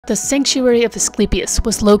The sanctuary of Asclepius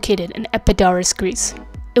was located in Epidaurus, Greece.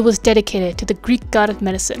 It was dedicated to the Greek god of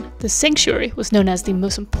medicine. The sanctuary was known as the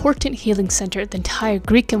most important healing center of the entire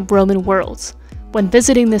Greek and Roman worlds. When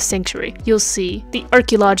visiting this sanctuary, you'll see the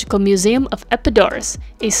Archaeological Museum of Epidaurus,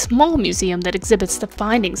 a small museum that exhibits the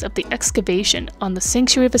findings of the excavation on the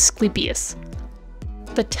sanctuary of Asclepius.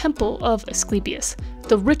 The Temple of Asclepius,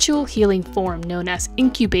 the ritual healing form known as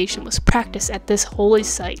incubation, was practiced at this holy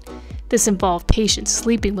site. This involved patients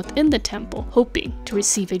sleeping within the temple, hoping to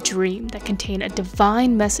receive a dream that contained a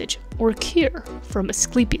divine message or cure from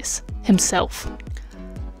Asclepius himself.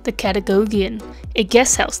 The Katagogion, a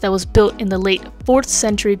guest house that was built in the late 4th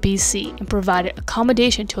century BC and provided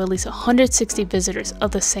accommodation to at least 160 visitors of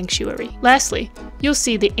the sanctuary. Lastly, you'll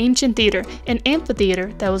see the ancient theater, an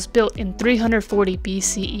amphitheater that was built in 340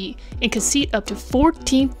 BCE and could seat up to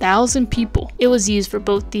 14,000 people. It was used for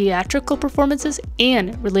both theatrical performances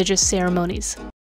and religious ceremonies.